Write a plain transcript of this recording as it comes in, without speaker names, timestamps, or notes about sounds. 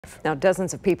Now,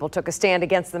 dozens of people took a stand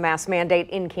against the mask mandate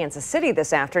in Kansas City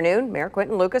this afternoon. Mayor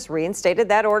Quinton Lucas reinstated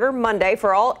that order Monday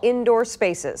for all indoor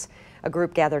spaces. A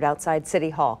group gathered outside City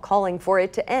Hall calling for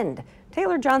it to end.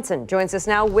 Taylor Johnson joins us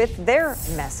now with their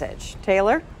message.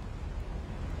 Taylor?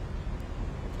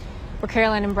 For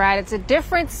Carolyn and Brad, it's a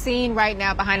different scene right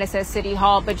now behind us at City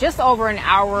Hall, but just over an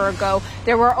hour ago,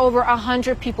 there were over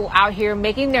 100 people out here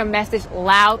making their message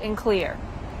loud and clear.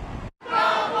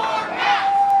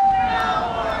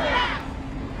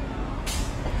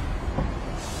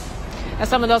 Now,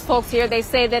 some of those folks here, they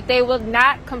say that they will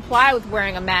not comply with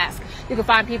wearing a mask. You can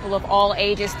find people of all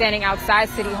ages standing outside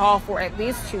City Hall for at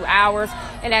least 2 hours.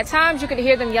 And at times you could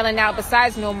hear them yelling out,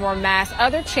 besides "no more masks,"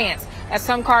 other chants as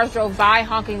some cars drove by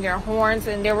honking their horns.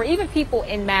 And there were even people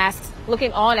in masks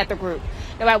looking on at the group.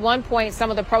 Now, at one point, some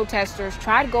of the protesters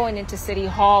tried going into City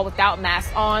Hall without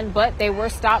masks on, but they were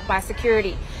stopped by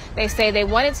security. They say they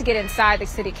wanted to get inside the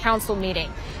city council meeting.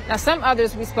 Now, some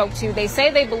others we spoke to, they say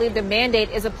they believe the mandate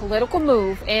is a political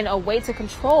move and a way to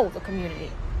control the community.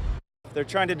 They're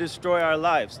trying to destroy our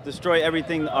lives, destroy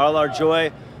everything, all our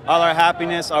joy, all our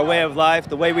happiness, our way of life,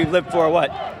 the way we've lived for,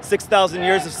 6,000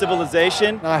 years of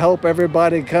civilization. I hope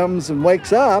everybody comes and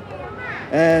wakes up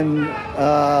and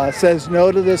says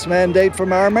no to this mandate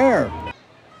from our mayor.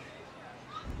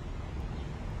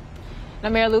 Now,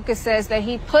 Mayor Lucas says that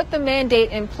he put the mandate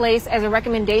in place as a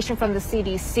recommendation from the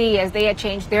CDC as they had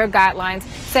changed their guidelines,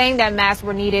 saying that masks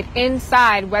were needed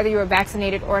inside whether you were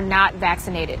vaccinated or not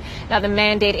vaccinated. Now, the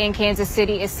mandate in Kansas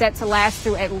City is set to last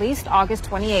through at least August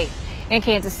 28th. In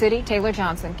Kansas City, Taylor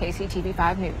Johnson, KCTV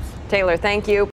 5 News. Taylor, thank you.